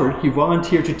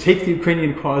volunteered to take the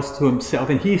Ukrainian cause to himself,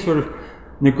 and he sort of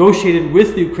negotiated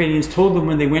with the Ukrainians, told them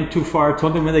when they went too far,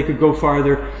 told them when they could go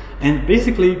farther, and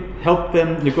basically helped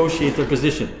them negotiate their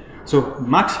position. So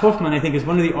Max Hoffman, I think, is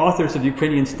one of the authors of the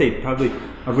Ukrainian state, probably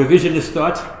a revisionist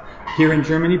thought here in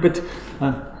Germany, but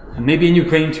maybe in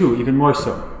Ukraine too, even more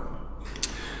so.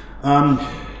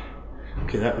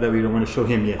 Okay, that we don't want to show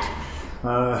him yet.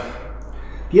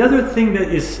 The other thing that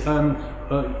is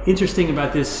interesting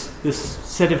about this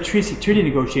set of treaty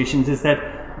negotiations is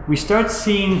that we start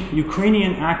seeing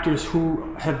Ukrainian actors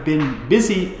who have been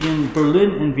busy in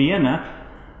Berlin and Vienna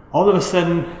all of a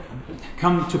sudden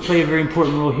come to play a very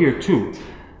important role here too.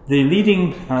 The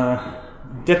leading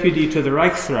deputy to the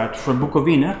Reichsrat from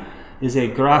Bukovina is a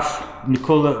Graf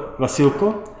Nikola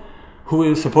Vasilko, who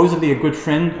is supposedly a good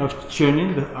friend of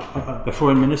Czernin, the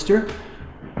foreign minister.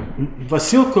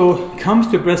 Vasilko comes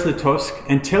to Brest-Litovsk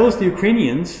and tells the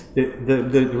Ukrainians,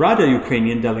 the Rada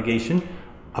Ukrainian delegation,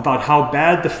 about how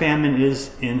bad the famine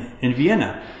is in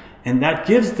Vienna. And that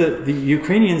gives the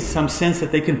Ukrainians some sense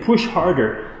that they can push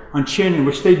harder on Czernin,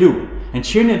 which they do. And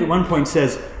Czernin at one point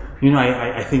says, you know,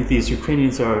 I think these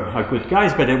Ukrainians are good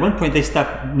guys, but at one point they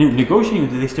stopped negotiating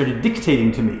with them, they started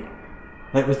dictating to me.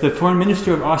 That was the foreign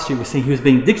minister of Austria was saying he was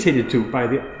being dictated to by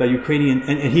the Ukrainian,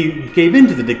 and he gave in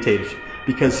to the dictatorship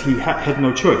because he had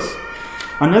no choice.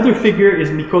 Another figure is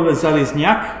Mykola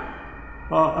Zalesniak,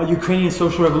 a Ukrainian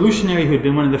social revolutionary who had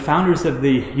been one of the founders of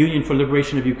the Union for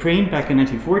Liberation of Ukraine back in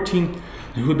 1914,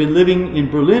 and who had been living in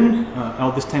Berlin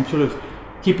all this time, sort of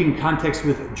keeping contacts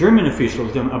with German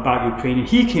officials about Ukraine. And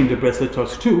he came to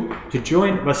Brest-Litovsk too to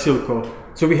join Vasilko.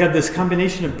 So we have this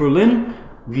combination of Berlin,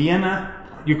 Vienna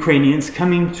Ukrainians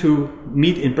coming to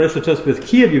meet in Brest-Litovsk with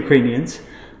Kiev Ukrainians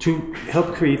to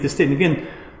help create the state. And again,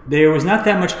 there was not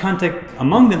that much contact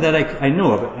among them that I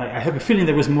know of. I have a feeling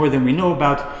there was more than we know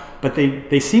about, but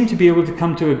they seem to be able to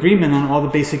come to agreement on all the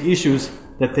basic issues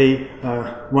that they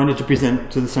wanted to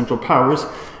present to the Central Powers,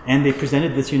 and they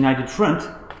presented this united front,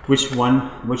 which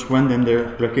won them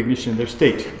their recognition of their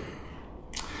state.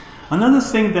 Another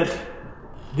thing that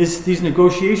these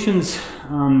negotiations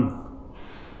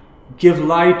give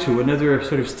lie to, another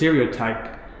sort of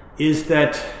stereotype, is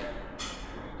that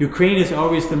Ukraine is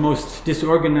always the most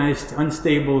disorganized,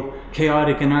 unstable,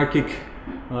 chaotic, anarchic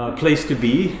place to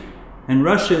be, and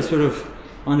Russia is sort of,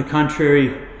 on the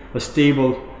contrary, a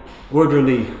stable,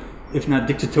 orderly, if not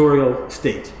dictatorial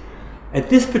state. At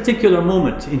this particular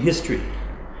moment in history,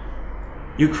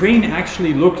 Ukraine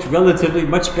actually looked relatively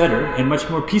much better and much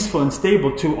more peaceful and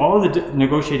stable to all the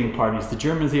negotiating parties, the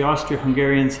Germans, the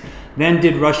Austro-Hungarians, than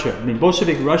did Russia. I mean,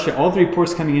 Bolshevik Russia, all the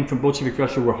reports coming in from Bolshevik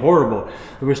Russia were horrible.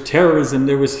 There was terrorism,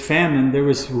 there was famine, there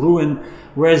was ruin,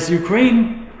 whereas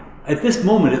Ukraine, at this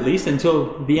moment at least,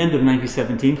 until the end of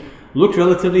 1917, looked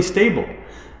relatively stable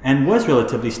and was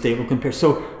relatively stable compared.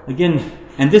 So again,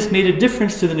 and this made a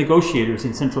difference to the negotiators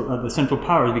in the Central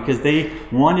Powers, because they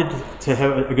wanted to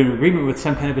have an agreement with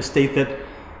some kind of a state that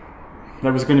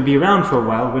was going to be around for a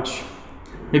while, which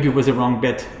maybe was a wrong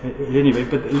bet at any rate.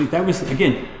 But that was,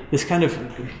 again, this kind of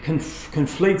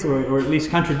conflates or at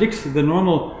least contradicts the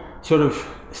normal sort of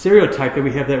stereotype that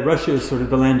we have, that Russia is sort of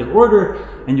the land of order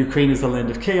and Ukraine is the land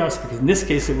of chaos, because in this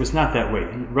case it was not that way.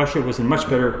 Russia was in much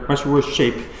worse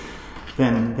shape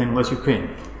than was Ukraine.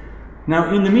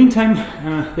 Now, in the meantime,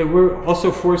 there were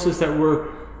also forces that were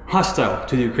hostile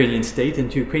to the Ukrainian state and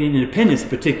to Ukrainian independence in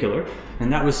particular,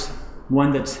 and that was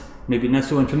one that's maybe not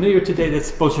so unfamiliar today,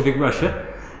 that's Bolshevik Russia.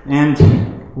 And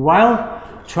while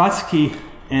Trotsky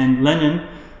and Lenin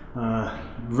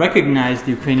recognized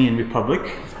the Ukrainian Republic,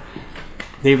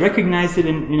 they recognized it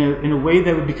in a way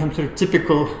that would become sort of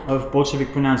typical of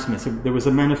Bolshevik pronouncements. So there was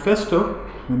a manifesto.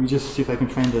 Let me just see if I can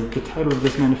find the title of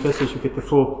this manifesto so you get the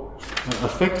full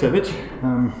effect of it.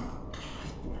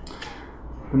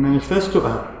 The manifesto,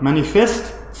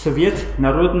 Manifest Совета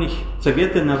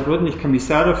народных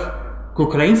комиссаров к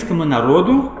украинскому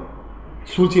народу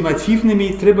с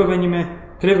ультимативными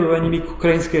требованиями к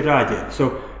украинской Раде. So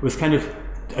it was kind of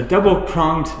a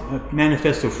double-pronged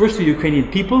manifesto. First, the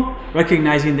Ukrainian people,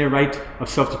 recognizing their right of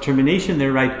self-determination,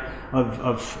 their right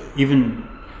of even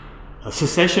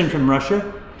secession from Russia.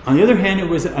 On the other hand, it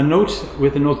was a note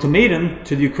with an ultimatum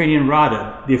to the Ukrainian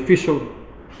Rada, the official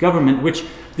government, which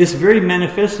this very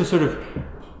manifesto sort of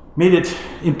made it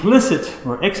implicit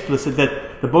or explicit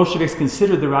that the Bolsheviks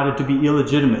considered the Rada to be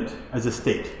illegitimate as a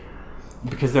state,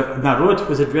 because the Narod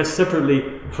was addressed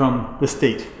separately from the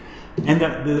state. And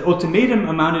the ultimatum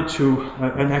amounted to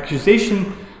an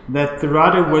accusation that the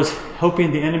Rada was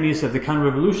helping the enemies of the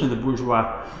counter-revolution, the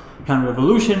bourgeois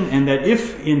counter-revolution, and that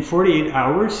if in 48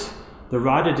 hours the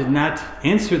Rada did not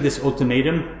answer this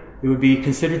ultimatum, it would be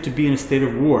considered to be in a state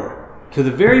of war. So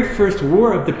the very first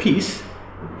war of the peace,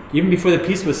 even before the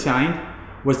peace was signed,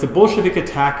 was the Bolshevik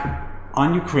attack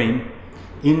on Ukraine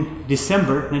in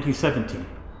December 1917,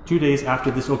 2 days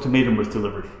after this ultimatum was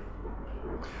delivered.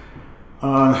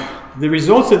 The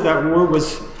results of that war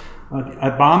was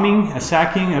a bombing, a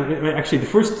sacking. Actually,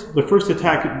 the first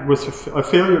attack was a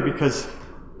failure because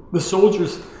the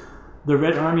soldiers, the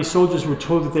Red Army soldiers, were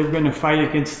told that they were going to fight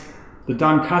against the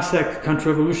Don Cossack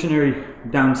counter-revolutionary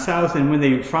down south, and when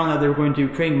they found out they were going to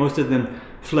Ukraine, most of them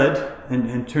fled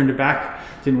and turned back,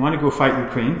 didn't want to go fight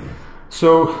Ukraine.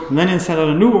 So Lenin sent out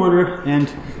a new order, and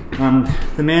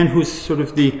the man who's sort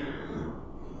of the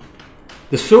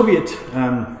Soviet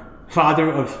father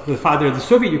of the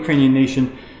Soviet Ukrainian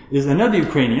nation is another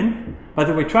Ukrainian. By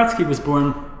the way, Trotsky was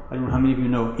born, I don't know how many of you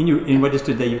know, in what is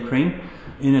today Ukraine,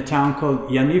 in a town called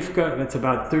Yanivka, that's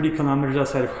about 30 kilometers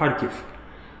outside of Kharkiv.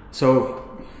 So,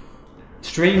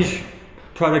 strange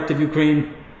product of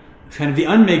Ukraine, kind of the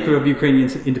unmaker of Ukrainian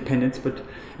independence,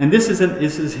 and this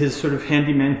is his sort of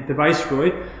handyman, the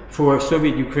viceroy for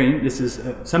Soviet Ukraine. This is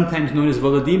sometimes known as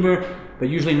Volodymyr, but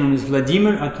usually known as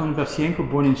Vladimir Anton Vavsenko,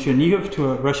 born in Chernigov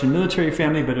to a Russian military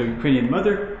family, but a Ukrainian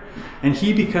mother. And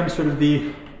he becomes sort of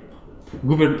the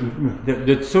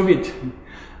Soviet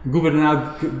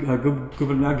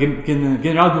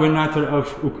General-Gubernator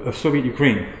of Soviet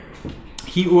Ukraine.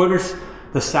 He orders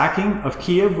the sacking of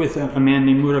Kiev with a man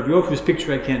named Muravyov, whose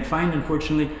picture I can't find,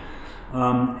 unfortunately,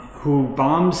 who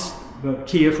bombs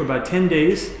Kiev for about 10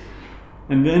 days,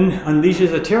 and then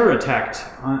unleashes a terror attack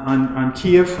on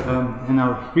Kiev. And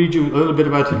I'll read you a little bit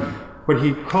about what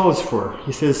he calls for.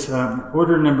 He says,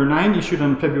 Order number 9, issued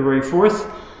on February 4th,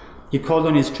 he called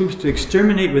on his troops to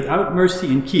exterminate without mercy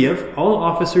in Kiev all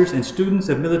officers and students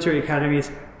of military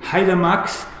academies,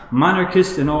 haidamaks,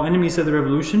 monarchists, and all enemies of the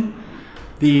revolution.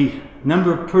 The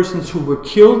number of persons who were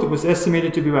killed was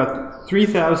estimated to be about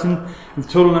 3,000. The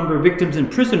total number of victims and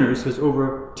prisoners was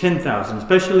over 10,000.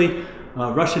 Especially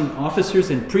Russian officers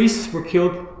and priests were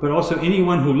killed, but also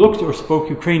anyone who looked or spoke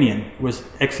Ukrainian was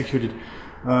executed.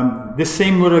 This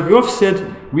same Muravyov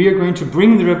said, "We are going to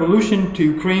bring the revolution to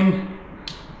Ukraine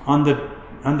on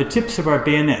the tips of our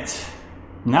bayonets."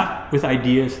 Not with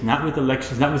ideas, not with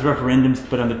elections, not with referendums,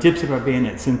 but on the tips of our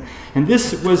bayonets. And this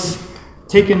was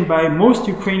taken by most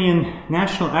Ukrainian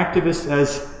national activists as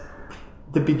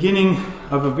the beginning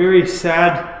of a very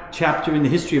sad chapter in the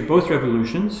history of both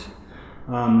revolutions.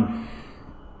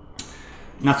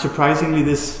 not surprisingly,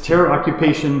 this terror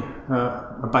occupation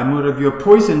by Muravyev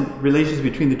poisoned relations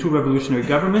between the two revolutionary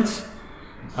governments.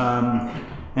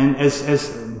 And as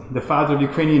the father of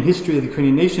Ukrainian history, of the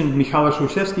Ukrainian nation, Mikhail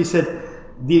Shulshevsky, said,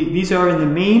 these are in the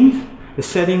main the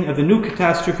setting of the new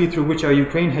catastrophe through which our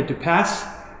Ukraine had to pass.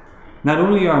 Not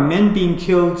only are men being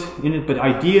killed in it, but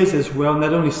ideas as well.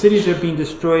 Not only cities are being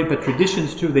destroyed, but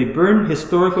traditions too. They burn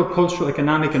historical, cultural,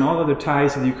 economic, and all other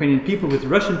ties of the Ukrainian people with the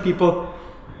Russian people.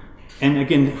 And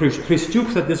again,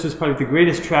 Hristyuk said this was probably the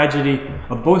greatest tragedy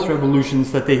of both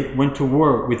revolutions, that they went to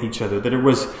war with each other. That it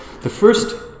was the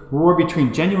first war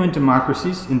between genuine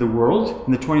democracies in the world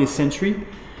in the 20th century.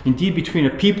 Indeed, between a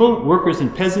people, workers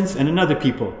and peasants, and another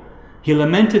people. He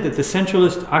lamented that the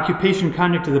centralist occupation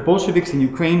conduct of the Bolsheviks in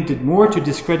Ukraine did more to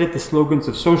discredit the slogans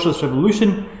of socialist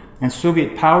revolution and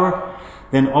Soviet power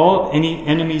than any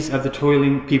enemies of the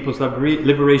toiling people's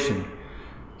liberation.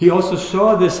 He also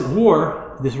saw this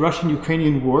war, this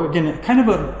Russian-Ukrainian war, again, kind of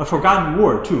a forgotten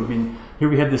war too. I mean, here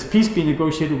we have this peace being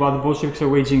negotiated while the Bolsheviks are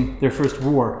waging their first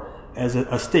war as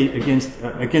a state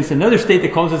against another state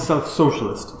that calls itself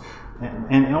socialist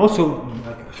and also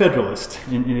federalist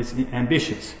in its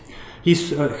ambitions.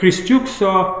 Hristyuk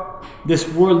saw this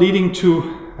war leading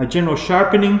to a general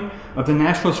sharpening of the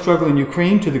national struggle in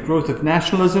Ukraine, to the growth of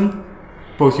nationalism,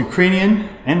 both Ukrainian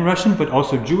and Russian, but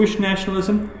also Jewish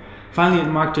nationalism. Finally, it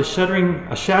marked a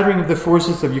shattering of the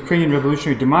forces of Ukrainian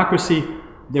revolutionary democracy,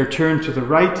 their turn to the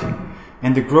right,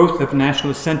 and the growth of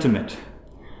nationalist sentiment.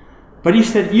 But he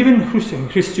said even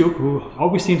Hristyuk, who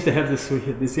always seems to have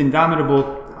this indomitable,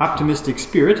 optimistic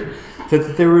spirit,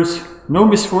 that there was no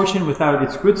misfortune without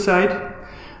its good side.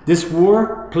 This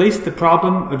war placed the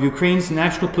problem of Ukraine's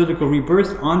national political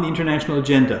rebirth on the international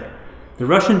agenda. The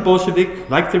Russian Bolshevik,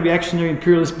 like the reactionary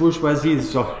imperialist bourgeoisie, this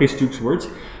is all Hristyuk's words,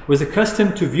 was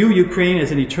accustomed to view Ukraine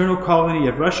as an eternal colony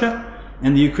of Russia,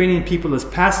 and the Ukrainian people as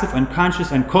passive,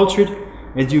 unconscious, uncultured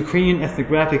as the Ukrainian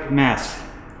ethnographic mass.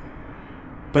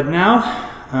 But now,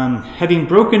 having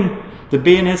broken the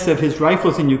bayonets of his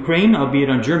rifles in Ukraine, albeit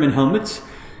on German helmets,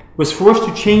 was forced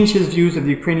to change his views of the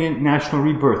Ukrainian national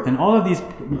rebirth. And all of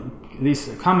these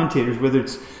commentators, whether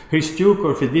it's Hristyuk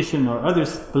or Fedishin or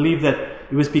others, believe that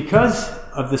it was because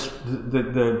of the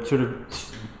sort of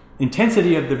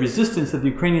intensity of the resistance of the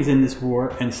Ukrainians in this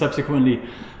war, and subsequently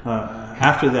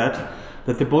after that,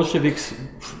 that the Bolsheviks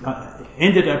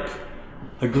ended up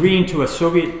agreeing to a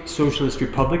Soviet Socialist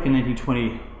Republic in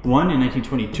 1921 and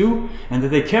 1922, and that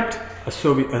they kept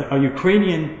a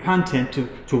Ukrainian content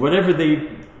to whatever they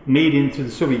made into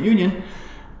the Soviet Union,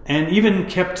 and even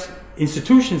kept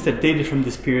institutions that dated from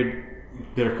this period,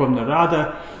 the Verkhovna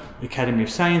Rada, Academy of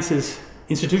Sciences,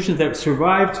 institutions that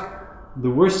survived the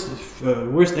worst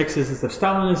excesses of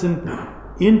Stalinism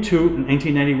into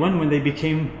 1991, when they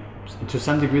became, to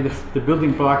some degree, the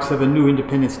building blocks of a new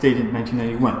independent state in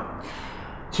 1991.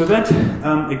 So that,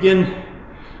 again,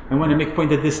 I want to make a point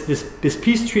that this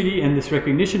peace treaty and this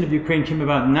recognition of Ukraine came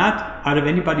about not out of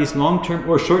anybody's long-term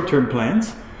or short-term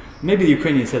plans. Maybe the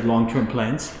Ukrainians had long-term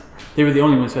plans. They were the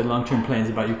only ones who had long-term plans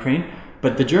about Ukraine.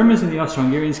 But the Germans and the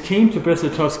Austro-Hungarians came to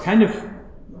Brest-Litovsk kind of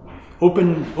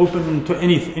open to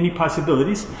any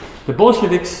possibilities. The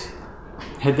Bolsheviks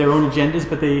had their own agendas,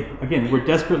 but they, again, were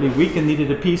desperately weak and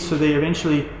needed a peace, so they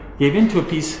eventually gave in to a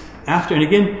peace after. And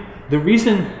again, the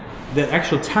reason, the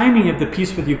actual timing of the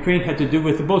peace with Ukraine had to do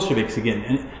with the Bolsheviks again.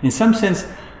 And in some sense,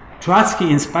 Trotsky,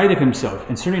 in spite of himself,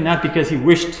 and certainly not because he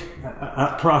wished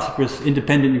a prosperous,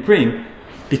 independent Ukraine,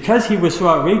 because he was so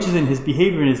outrageous in his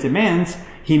behavior and his demands,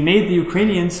 he made the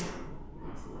Ukrainians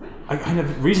a kind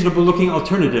of reasonable-looking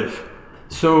alternative.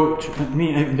 So, I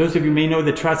mean, those of you may know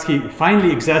that Trotsky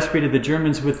finally exasperated the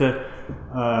Germans with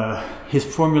his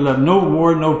formula, no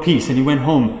war, no peace, and he went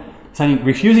home,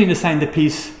 refusing to sign the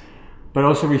peace, but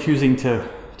also refusing to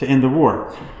end the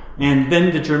war. And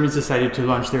then the Germans decided to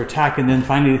launch their attack, and then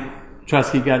finally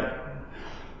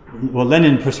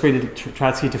Lenin persuaded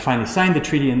Trotsky to finally sign the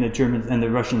treaty, and the Germans and the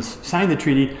Russians signed the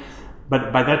treaty,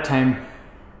 but by that time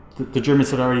the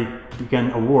Germans had already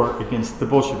begun a war against the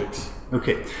Bolsheviks.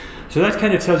 Okay, so that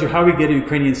kind of tells you how we get a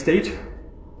Ukrainian state,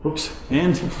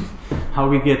 and how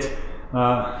we get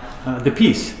the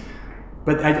peace.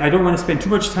 But I don't want to spend too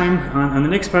much time on the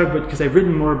next part, but because I've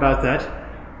written more about that.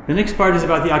 The next part is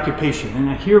about the occupation,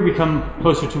 and here we come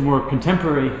closer to more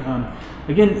contemporary.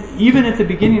 Again, even at the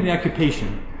beginning of the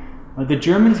occupation, the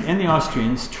Germans and the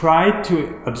Austrians tried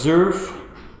to observe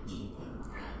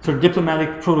sort of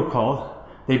diplomatic protocol.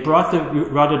 They brought the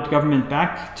Rada government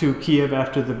back to Kiev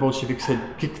after the Bolsheviks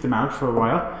had kicked them out for a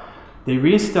while. They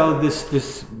reinstalled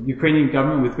this Ukrainian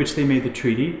government with which they made the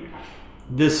treaty.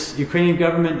 This Ukrainian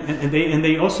government, and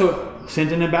they also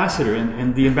sent an ambassador,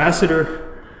 and the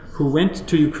ambassador who went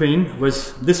to Ukraine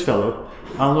was this fellow,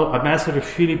 Ambassador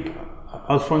Philipp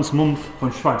Alphonse Mumpf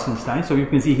von Schwarzenstein. So you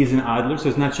can see he's an Adler, so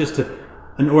it's not just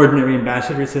an ordinary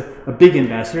ambassador, it's a big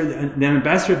ambassador. The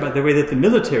ambassador, by the way, that the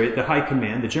military, the high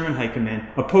command, the German high command,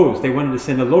 opposed. They wanted to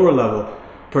send a lower level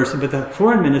person, but the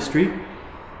foreign ministry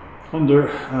under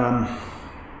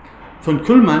von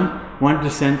Kuhlmann wanted to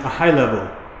send a high level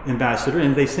ambassador,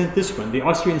 and they sent this one. The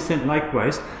Austrians sent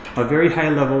likewise a very high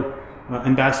level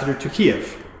ambassador to Kiev.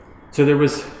 So there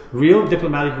was real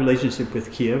diplomatic relationship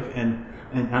with Kiev and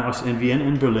Vienna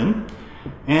and Berlin.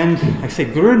 And I say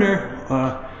Gröner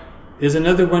is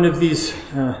another one of these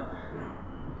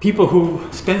people who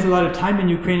spends a lot of time in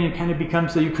Ukraine and kind of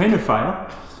becomes a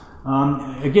Ukrainophile.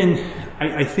 Again,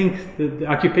 I think the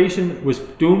occupation was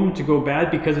doomed to go bad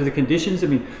because of the conditions. I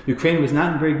mean, Ukraine was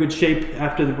not in very good shape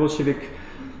after the Bolshevik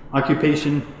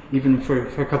occupation, even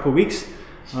for a couple of weeks.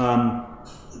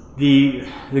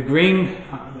 The grain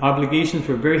obligations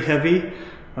were very heavy,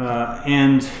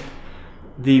 and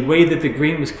the way that the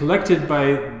grain was collected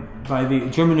by the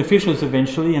German officials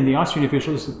eventually and the Austrian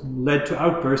officials led to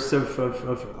outbursts of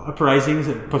uprisings,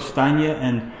 Povstania,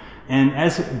 and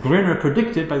as Gröner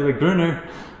predicted, by the way, Gröner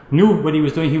knew what he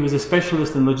was doing. He was a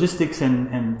specialist in logistics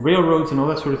and railroads and all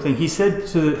that sort of thing. He said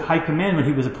to the high command when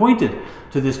he was appointed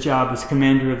to this job as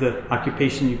commander of the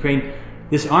occupation in Ukraine,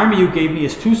 "This army you gave me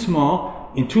is too small.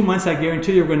 In 2 months, I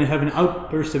guarantee you're going to have an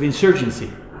outburst of insurgency."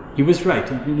 He was right.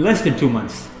 In less than 2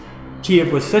 months,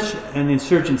 Kiev was such an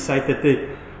insurgent site that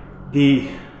the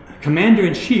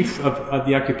commander-in-chief of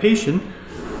the occupation,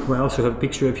 who I also have a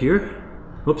picture of here,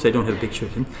 oops, I don't have a picture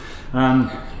of him,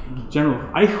 General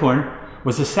Eichhorn,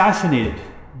 was assassinated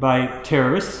by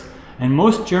terrorists, and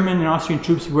most German and Austrian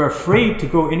troops were afraid to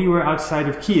go anywhere outside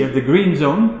of Kiev, the green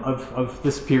zone of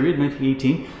this period,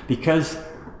 1918, because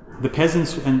the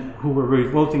peasants who were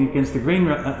revolting against the grain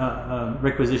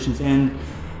requisitions and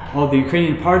all the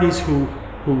Ukrainian parties who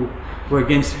were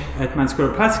against Hetman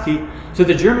Skoropadsky. So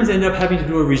the Germans ended up having to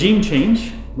do a regime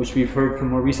change, which we've heard from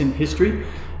more recent history,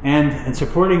 and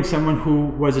supporting someone who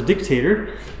was a dictator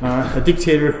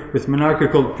with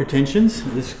monarchical pretensions,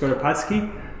 this Skoropadsky.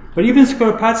 But even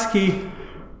Skoropadsky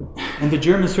and the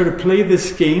Germans sort of play this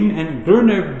game, and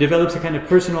Gröner develops a kind of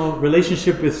personal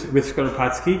relationship with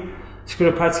Skoropadsky.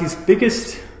 Skoropadsky's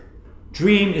biggest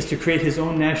dream is to create his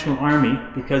own national army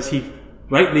because he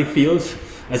rightly feels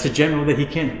as a general that he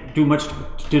can't do much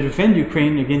to defend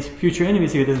Ukraine against future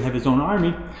enemies if he doesn't have his own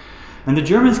army. And the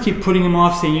Germans keep putting him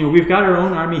off, saying, you know, we've got our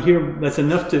own army here, that's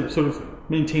enough to sort of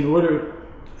maintain order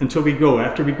until we go.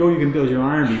 After we go, you can build your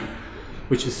army,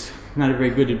 which is not a very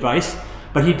good advice.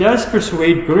 But he does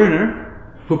persuade Gröner,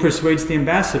 who persuades the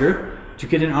ambassador, to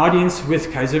get an audience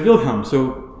with Kaiser Wilhelm. So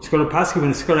Skoropadsky,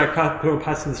 when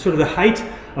Skoropadsky, sort of the height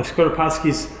of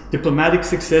Skoropadsky's diplomatic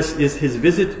success is his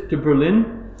visit to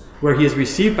Berlin, where he is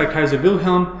received by Kaiser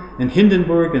Wilhelm and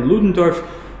Hindenburg and Ludendorff.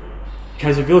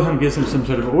 Kaiser Wilhelm gives him some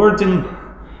sort of orden,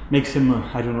 makes him,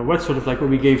 I don't know what, sort of like what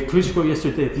we gave Klitschko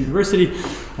yesterday at the university,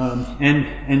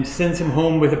 and sends him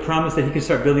home with a promise that he can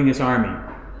start building his army.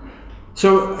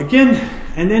 So again,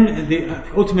 and then the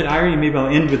ultimate irony, maybe I'll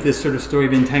end with this sort of story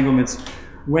of entanglements.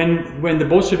 When the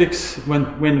Bolsheviks,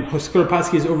 when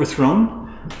Skoropadsky is overthrown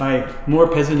by more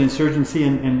peasant insurgency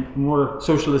and more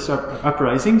socialist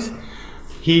uprisings,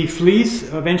 he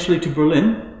flees eventually to Berlin,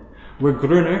 where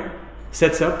Gröner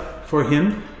sets up for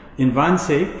him in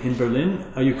Wannsee in Berlin,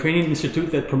 a Ukrainian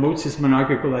institute that promotes his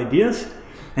monarchical ideas.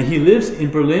 And he lives in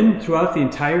Berlin throughout the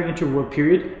entire interwar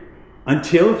period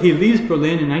until he leaves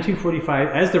Berlin in 1945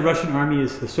 as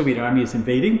the Soviet army is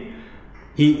invading.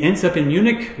 He ends up in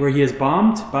Munich, where he is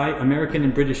bombed by American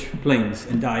and British planes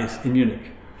and dies in Munich.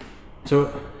 So,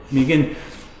 I mean, again,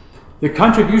 the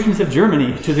contributions of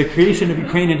Germany to the creation of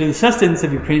Ukraine and to the sustenance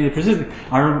of Ukraine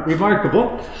are remarkable.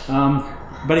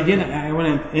 But again, I want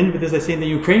to end with this by saying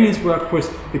the Ukrainians were, of course,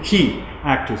 the key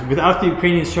actors. Without the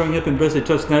Ukrainians showing up in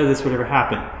Brest-Litovsk, none of this would ever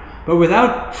happen. But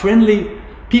without friendly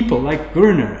people like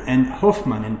Gröner and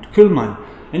Hoffmann and Kuhlmann,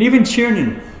 and even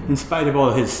Chernin, in spite of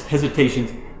all his hesitations,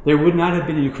 there would not have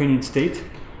been a Ukrainian state.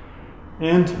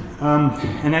 And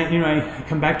I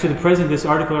come back to the present. This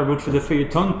article I wrote for the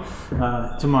Feuilleton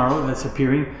tomorrow that's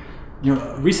appearing. You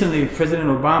know, recently President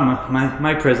Obama,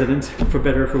 my president, for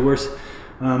better or for worse,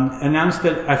 announced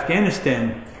that Afghanistan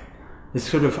is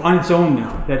sort of on its own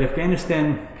now. That Afghanistan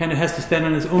kind of has to stand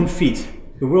on its own feet.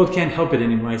 The world can't help it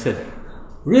anymore. I said,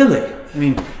 really? I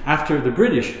mean, after the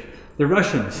British, the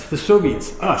Russians, the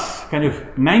Soviets, us, kind of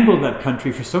mangled that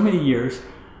country for so many years,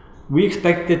 we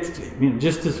expect it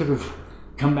just to sort of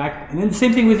come back. And then the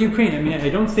same thing with Ukraine. I mean, I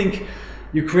don't think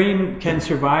Ukraine can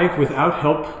survive without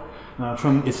help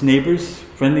from its neighbors,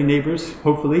 friendly neighbors,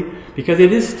 hopefully, because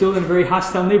it is still in a very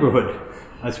hostile neighborhood,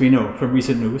 as we know from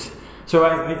recent news. So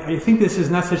I think this is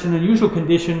not such an unusual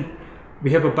condition.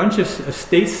 We have a bunch of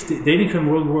states dating from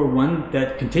World War I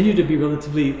that continue to be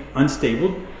relatively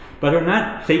unstable, but are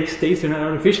not fake states, they're not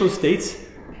artificial states,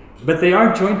 but they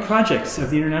are joint projects of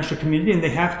the international community, and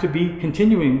they have to be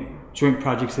continuing joint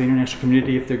projects of the international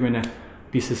community if they're going to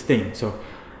be sustained. So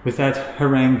with that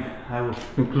harangue, I will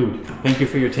conclude. Thank you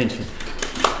for your attention.